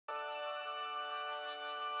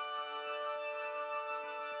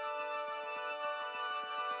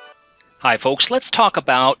Hi folks, let's talk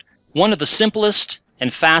about one of the simplest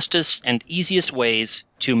and fastest and easiest ways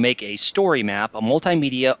to make a story map, a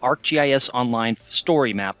multimedia ArcGIS online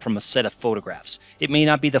story map from a set of photographs. It may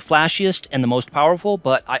not be the flashiest and the most powerful,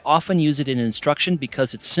 but I often use it in instruction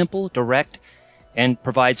because it's simple, direct, and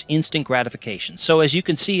provides instant gratification. So as you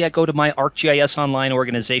can see, I go to my ArcGIS Online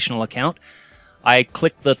organizational account. I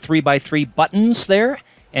click the 3x3 buttons there,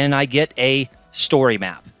 and I get a story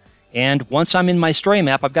map. And once I'm in my story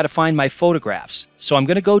map, I've got to find my photographs. So I'm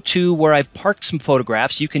going to go to where I've parked some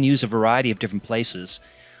photographs. You can use a variety of different places.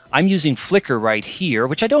 I'm using Flickr right here,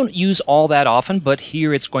 which I don't use all that often, but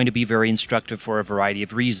here it's going to be very instructive for a variety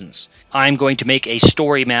of reasons. I'm going to make a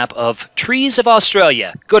story map of trees of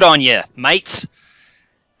Australia. Good on you, mates.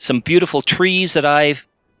 Some beautiful trees that I've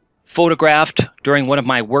photographed during one of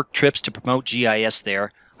my work trips to promote GIS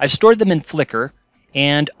there. I've stored them in Flickr,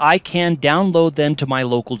 and I can download them to my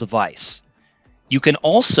local device. You can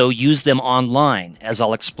also use them online, as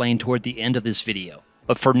I'll explain toward the end of this video.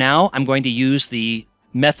 But for now, I'm going to use the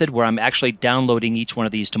method where I'm actually downloading each one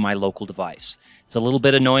of these to my local device. It's a little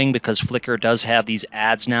bit annoying because Flickr does have these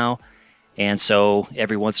ads now, and so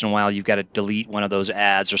every once in a while you've got to delete one of those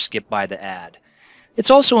ads or skip by the ad.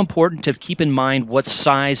 It's also important to keep in mind what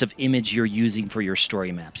size of image you're using for your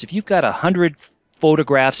story maps. If you've got 100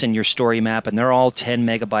 photographs in your story map and they're all 10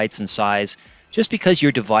 megabytes in size, just because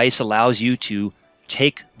your device allows you to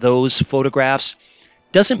take those photographs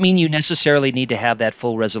doesn't mean you necessarily need to have that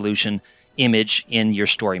full resolution image in your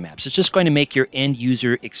story maps. It's just going to make your end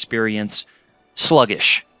user experience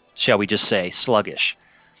sluggish, shall we just say, sluggish.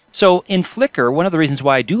 So in Flickr, one of the reasons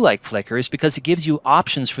why I do like Flickr is because it gives you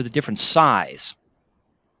options for the different size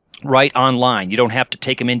right online. You don't have to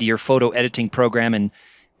take them into your photo editing program and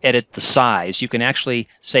edit the size. You can actually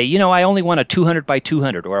say, you know, I only want a 200 by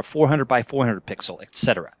 200 or a 400 by 400 pixel,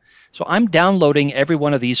 etc. So I'm downloading every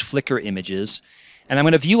one of these Flickr images, and I'm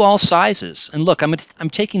going to view all sizes. And look, I'm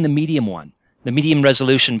taking the medium one, the medium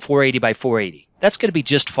resolution 480 by 480. That's going to be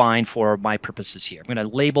just fine for my purposes here. I'm going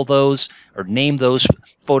to label those or name those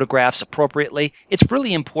photographs appropriately. It's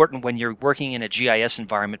really important when you're working in a GIS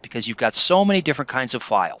environment because you've got so many different kinds of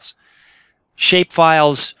files. Shape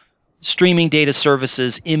files, streaming data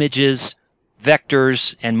services, images,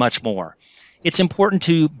 vectors, and much more. It's important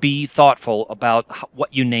to be thoughtful about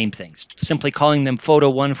what you name things. Simply calling them Photo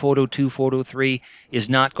 1, Photo 2, Photo 3 is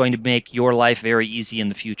not going to make your life very easy in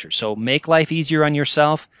the future. So make life easier on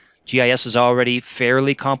yourself. GIS is already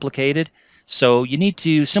fairly complicated, so you need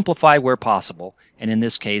to simplify where possible. And in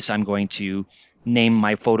this case, I'm going to name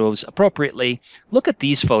my photos appropriately. Look at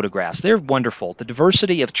these photographs. They're wonderful. The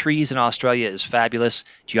diversity of trees in Australia is fabulous.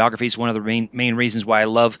 Geography is one of the main reasons why I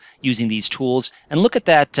love using these tools. And look at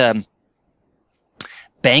that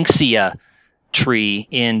Banksia tree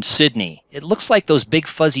in Sydney. It looks like those big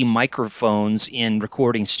fuzzy microphones in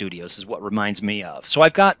recording studios is what reminds me of. So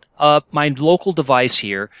I've got my local device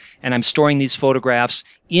here, and I'm storing these photographs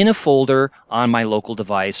in a folder on my local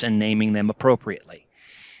device and naming them appropriately.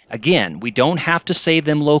 Again, we don't have to save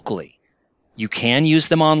them locally. You can use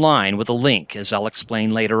them online with a link, as I'll explain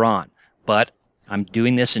later on. But I'm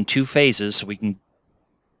doing this in two phases so we can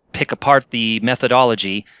pick apart the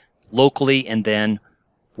methodology locally and then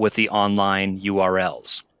with the online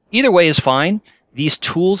URLs. Either way is fine. These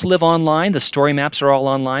tools live online. The story maps are all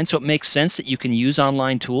online, so it makes sense that you can use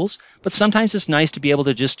online tools. But sometimes it's nice to be able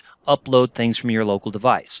to just upload things from your local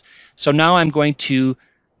device. So now I'm going to,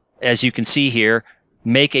 as you can see here,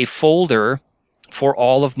 make a folder for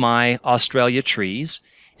all of my Australia trees.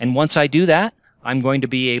 And once I do that, I'm going to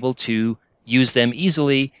be able to use them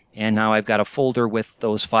easily. And now I've got a folder with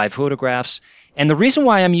those 5 photographs. And the reason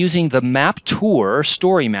why I'm using the map tour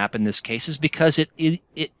story map in this case is because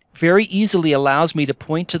it very easily allows me to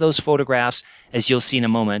point to those photographs, as you'll see in a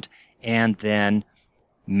moment, and then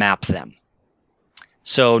map them.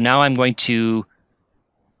 So now I'm going to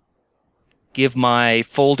give my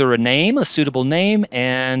folder a name, a suitable name,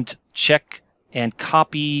 and check and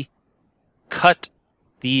copy, cut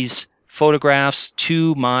these photographs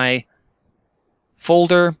to my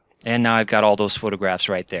folder, and now I've got all those photographs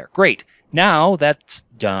right there. Great. Now that's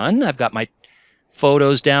done. I've got my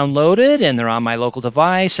photos downloaded, and they're on my local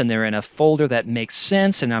device, and they're in a folder that makes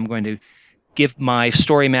sense, and I'm going to give my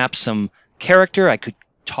story map some character. I could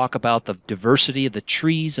talk about the diversity of the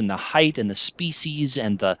trees and the height and the species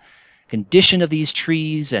and the condition of these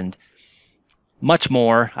trees and much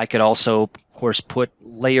more. I could also, of course, put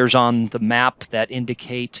layers on the map that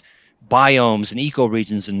indicate biomes and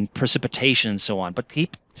ecoregions and precipitation and so on. But to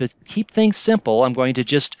keep things simple, I'm going to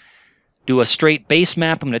just do a straight base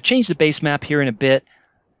map. I'm going to change the base map here in a bit,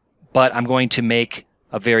 but I'm going to make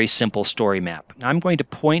a very simple story map. Now I'm going to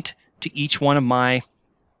point to each one of my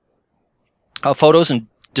photos and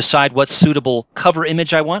decide what suitable cover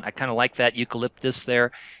image I want. I kind of like that eucalyptus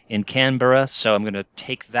there in Canberra, so I'm going to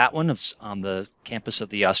take that one. It's on the campus of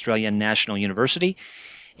the Australian National University.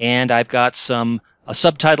 And I've got a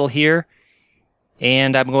subtitle here,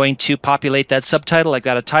 and I'm going to populate that subtitle. I've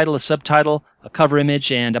got a title, a subtitle, a cover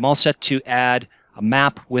image, and I'm all set to add a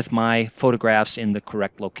map with my photographs in the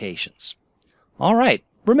correct locations. All right.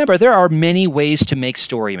 Remember, there are many ways to make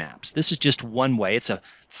story maps. This is just one way. It's a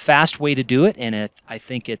fast way to do it, and I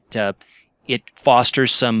think it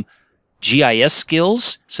fosters some GIS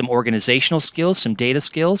skills, some organizational skills, some data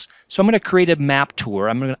skills. So I'm going to create a map tour.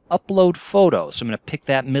 I'm going to upload photos. I'm going to pick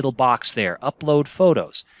that middle box there, upload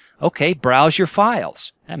photos. Okay, browse your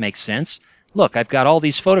files. That makes sense. Look, I've got all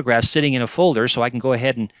these photographs sitting in a folder, so I can go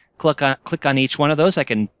ahead and click on each one of those. I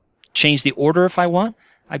can change the order if I want.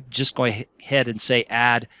 I'm just going ahead and say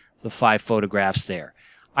add the 5 photographs there.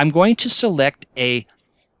 I'm going to select a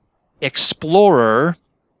Explorer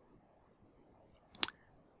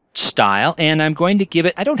style, and I'm going to give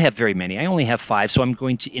it, I don't have very many, I only have 5, so I'm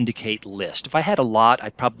going to indicate list. If I had a lot,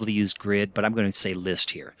 I'd probably use grid, but I'm going to say list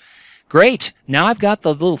here. Great, now I've got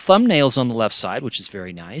the little thumbnails on the left side, which is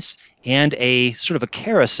very nice, and a sort of a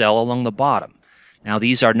carousel along the bottom. Now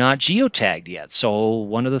these are not geotagged yet, so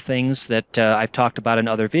one of the things that I've talked about in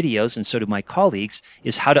other videos, and so do my colleagues,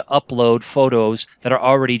 is how to upload photos that are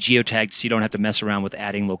already geotagged so you don't have to mess around with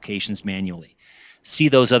adding locations manually. See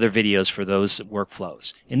those other videos for those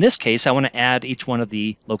workflows. In this case, I want to add each one of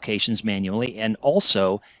the locations manually and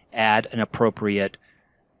also add an appropriate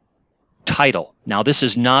title. Now this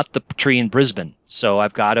is not the tree in Brisbane, so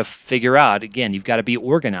I've got to figure out, again, you've got to be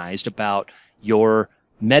organized about your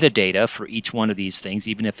metadata for each one of these things,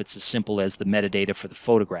 even if it's as simple as the metadata for the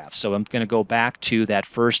photograph. So I'm going to go back to that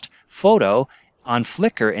first photo on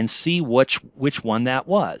Flickr and see which one that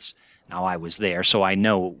was. Now I was there, so I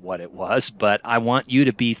know what it was, but I want you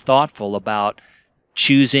to be thoughtful about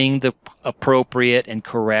choosing the appropriate and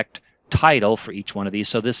correct title for each one of these.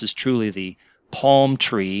 So this is truly the palm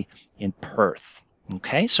tree in Perth.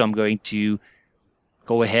 Okay, so I'm going to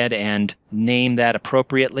go ahead and name that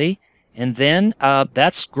appropriately. And then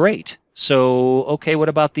that's great. So, okay, what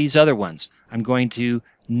about these other ones? I'm going to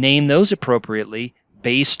name those appropriately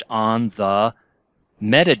based on the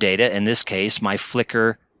metadata, in this case, my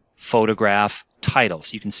Flickr photograph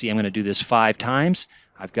titles. You can see I'm going to do this 5 times.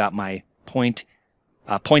 I've got my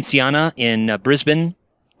Poinciana in Brisbane.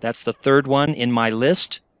 That's the 3rd one in my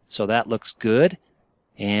list, so that looks good.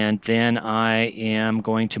 And then I am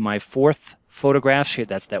going to my 4th photograph. Here,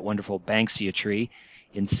 that's that wonderful Banksia tree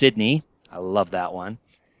in Sydney. I love that one.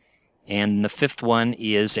 And the 5th one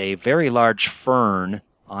is a very large fern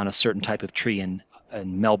on a certain type of tree in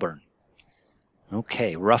Melbourne.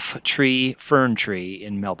 Okay, rough tree, fern tree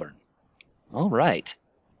in Melbourne. All right.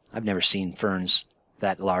 I've never seen ferns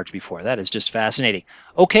that large before. That is just fascinating.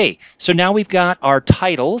 Okay, so now we've got our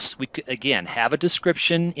titles. We could, again, have a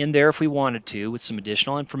description in there if we wanted to with some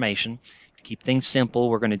additional information. To keep things simple,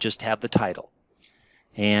 we're going to just have the title.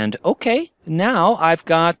 And okay, now I've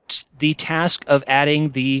got the task of adding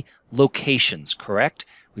the locations, correct?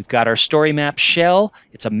 We've got our story map shell.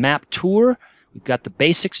 It's a map tour. We've got the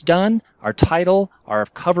basics done, our title, our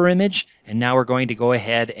cover image, and now we're going to go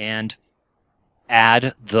ahead and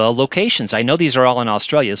add the locations. I know these are all in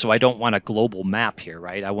Australia, so I don't want a global map here,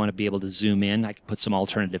 right? I want to be able to zoom in. I can put some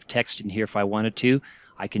alternative text in here if I wanted to.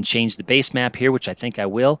 I can change the base map here, which I think I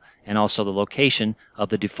will, and also the location of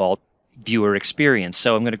the default viewer experience.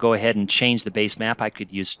 So I'm going to go ahead and change the base map. I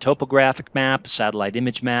could use a topographic map, a satellite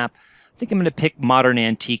image map. I think I'm going to pick modern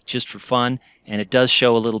antique just for fun, and it does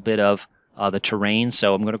show a little bit of the terrain,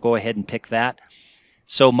 so I'm going to go ahead and pick that.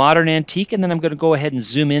 So modern antique, and then I'm going to go ahead and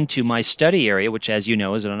zoom into my study area, which, as you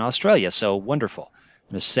know, is in Australia. So wonderful.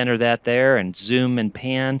 I'm going to center that there and zoom and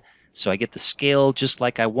pan so I get the scale just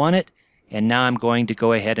like I want it. And now I'm going to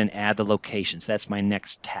go ahead and add the locations. That's my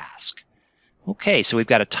next task. Okay, so we've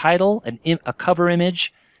got a title, a cover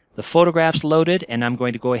image, the photographs loaded, and I'm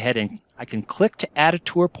going to go ahead and I can click to add a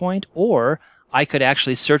tour point, or I could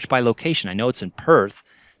actually search by location. I know it's in Perth,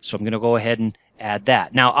 so I'm going to go ahead and add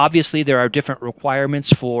that. Now, obviously, there are different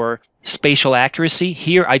requirements for spatial accuracy.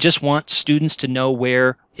 Here, I just want students to know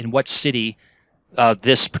where, in what city,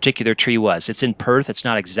 this particular tree was. It's in Perth. It's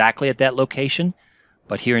not exactly at that location,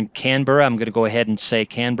 but here in Canberra, I'm going to go ahead and say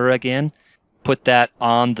Canberra again. Put that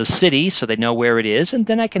on the city so they know where it is, and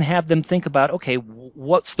then I can have them think about, okay,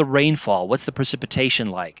 what's the rainfall? What's the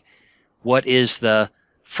precipitation like? What is the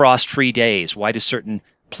frost-free days? Why do certain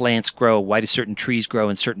plants grow? Why do certain trees grow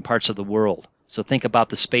in certain parts of the world? So think about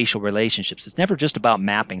the spatial relationships. It's never just about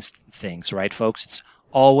mapping things, right, folks? It's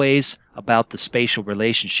always about the spatial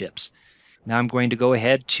relationships. Now I'm going to go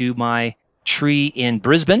ahead to my tree in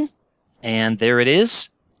Brisbane, and there it is.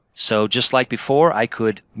 So just like before, I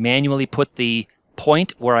could manually put the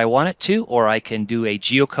point where I want it to, or I can do a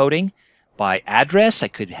geocoding by address. I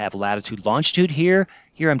could have latitude, longitude here.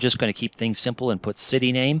 Here I'm just going to keep things simple and put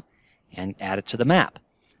city name and add it to the map.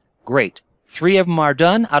 Great. 3 of them are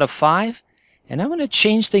done out of 5. And I'm going to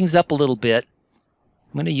change things up a little bit.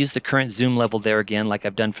 I'm going to use the current zoom level there again like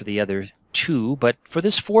I've done for the other 2. But for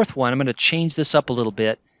this 4th one, I'm going to change this up a little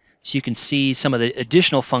bit so you can see some of the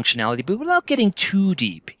additional functionality, but without getting too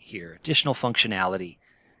deep here. Additional functionality.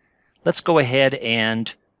 Let's go ahead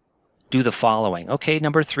and do the following. Okay,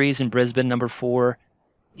 number 3 is in Brisbane. Number 4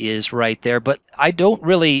 is right there. But I don't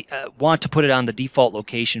really want to put it on the default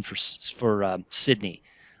location for Sydney.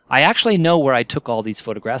 I actually know where I took all these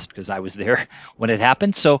photographs because I was there when it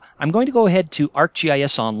happened. So I'm going to go ahead to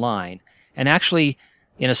ArcGIS Online and actually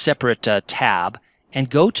in a separate tab and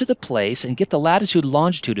go to the place and get the latitude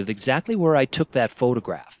longitude of exactly where I took that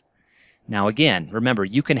photograph. Now again, remember,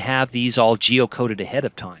 you can have these all geocoded ahead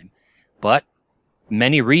of time, but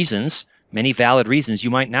many valid reasons, you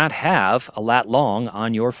might not have a lat long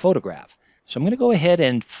on your photograph. So I'm going to go ahead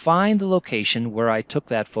and find the location where I took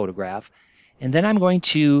that photograph. And then I'm going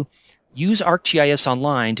to use ArcGIS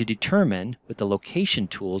Online to determine, with the location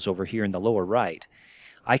tools over here in the lower right,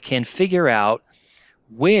 I can figure out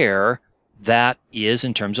where that is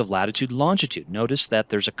in terms of latitude and longitude. Notice that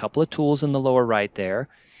there's a couple of tools in the lower right there,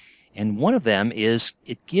 and one of them is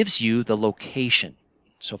it gives you the location.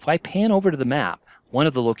 So if I pan over to the map, one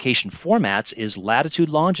of the location formats is latitude,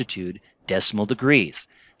 longitude, decimal degrees.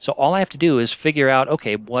 So all I have to do is figure out,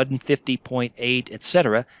 okay, 150.8,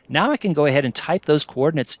 etc. Now I can go ahead and type those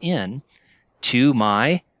coordinates in to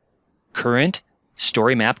my current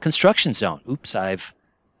story map construction zone. Oops, I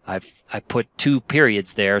put 2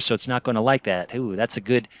 periods there, so it's not going to like that. Ooh, that's a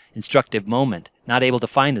good instructive moment. Not able to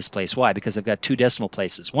find this place. Why? Because I've got 2 decimal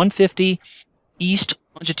places. 150 east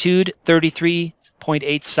longitude,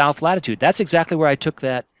 33.8 south latitude. That's exactly where I took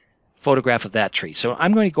that photograph of that tree. So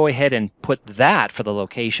I'm going to go ahead and put that for the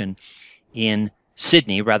location in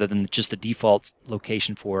Sydney rather than just the default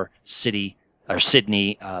location for Sydney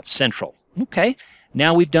Central. Okay,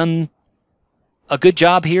 now we've done a good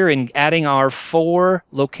job here in adding our 4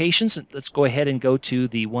 locations. Let's go ahead and go to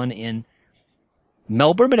the one in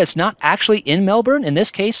Melbourne, but it's not actually in Melbourne. In this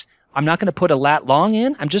case, I'm not going to put a lat long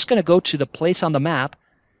in. I'm just going to go to the place on the map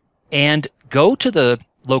and go to the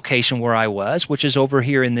location where I was, which is over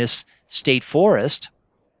here in this state forest,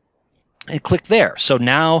 and click there. So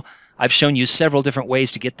now I've shown you several different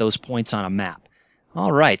ways to get those points on a map.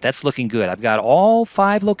 All right, that's looking good. I've got all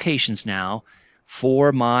 5 locations now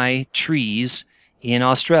for my trees in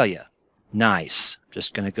Australia. Nice.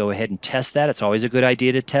 Just going to go ahead and test that. It's always a good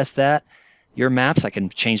idea to test that. Your maps, I can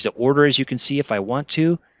change the order as you can see if I want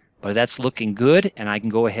to, but that's looking good, and I can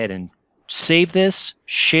go ahead and save this,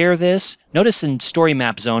 share this. Notice in Story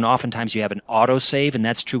Map Zone, oftentimes you have an auto-save, and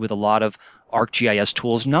that's true with a lot of ArcGIS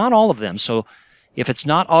tools. Not all of them, so if it's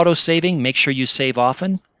not auto-saving, make sure you save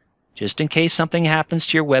often, just in case something happens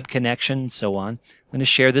to your web connection and so on. I'm going to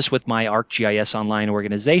share this with my ArcGIS Online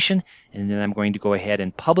organization, and then I'm going to go ahead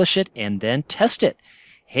and publish it and then test it.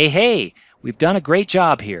 Hey, we've done a great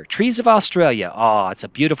job here. Trees of Australia. Oh, it's a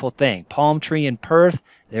beautiful thing. Palm tree in Perth.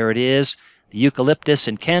 There it is. The eucalyptus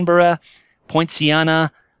in Canberra.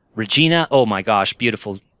 Poinciana, Regina, oh my gosh,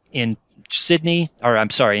 beautiful, in Sydney, or I'm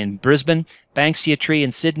sorry, in Brisbane, Banksia tree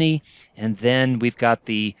in Sydney, and then we've got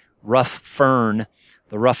the rough fern,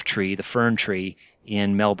 the fern tree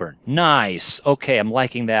in Melbourne. Nice. Okay, I'm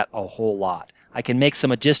liking that a whole lot. I can make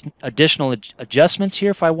some additional adjustments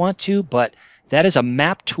here if I want to, but that is a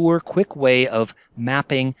map tour, quick way of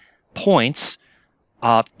mapping points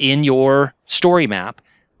in your story map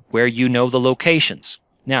where you know the locations.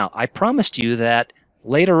 Now, I promised you that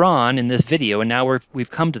later on in this video, and now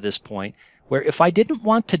we've come to this point, where if I didn't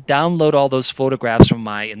want to download all those photographs from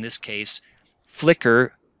my, in this case,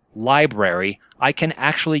 Flickr library, I can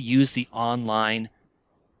actually use the online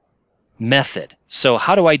method. So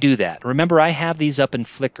how do I do that? Remember, I have these up in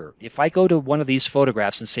Flickr. If I go to one of these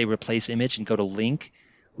photographs and say replace image and go to link,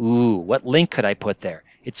 ooh, what link could I put there?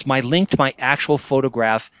 It's my link to my actual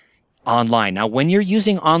photograph online. Now, when you're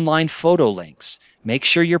using online photo links, make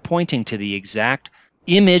sure you're pointing to the exact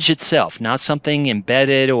image itself, not something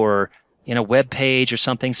embedded or in a web page or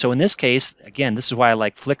something. So in this case, again, this is why I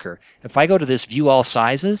like Flickr. If I go to this view all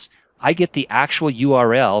sizes, I get the actual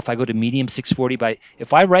URL. If I go to Medium 640 by,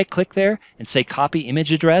 if I right click there and say copy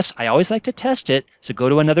image address, I always like to test it. So go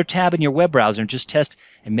to another tab in your web browser and just test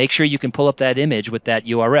and make sure you can pull up that image with that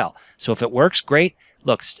URL. So if it works, great.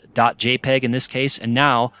 Look, .jpeg in this case, and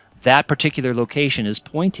now that particular location is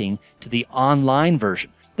pointing to the online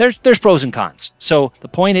version. There's pros and cons. So the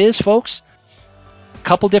point is, folks, a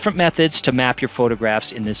couple different methods to map your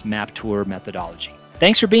photographs in this map tour methodology.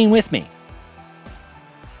 Thanks for being with me.